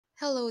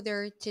Hello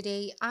there,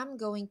 today I'm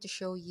going to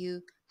show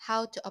you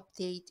how to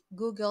update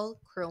Google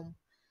Chrome.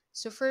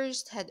 So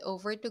first head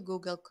over to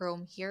Google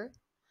Chrome here,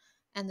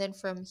 and then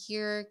from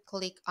here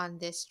click on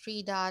these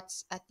three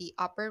dots at the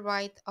upper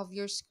right of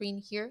your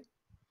screen here.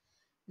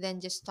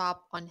 Then just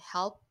tap on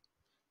help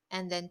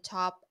and then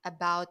tap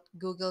about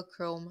Google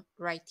Chrome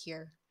right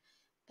here.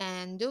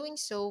 And doing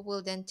so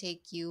will then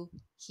take you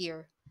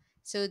here.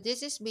 So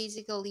this is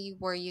basically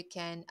where you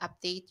can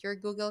update your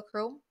Google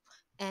Chrome.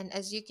 And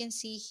as you can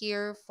see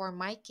here, for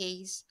my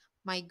case,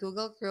 my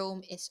Google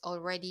Chrome is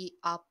already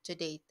up to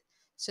date.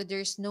 So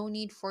there's no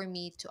need for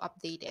me to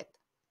update it.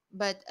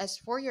 But as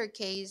for your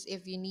case,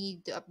 if you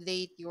need to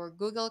update your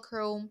Google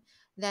Chrome,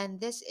 then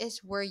this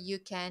is where you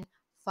can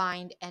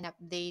find and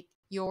update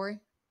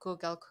your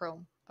Google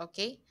Chrome.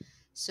 Okay,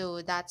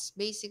 so that's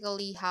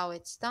basically how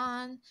it's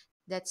done.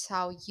 That's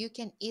how you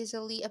can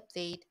easily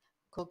update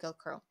Google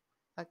Chrome.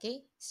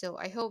 Okay, so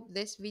I hope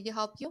this video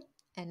helped you,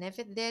 and if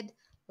it did,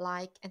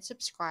 like and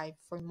subscribe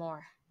for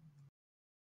more.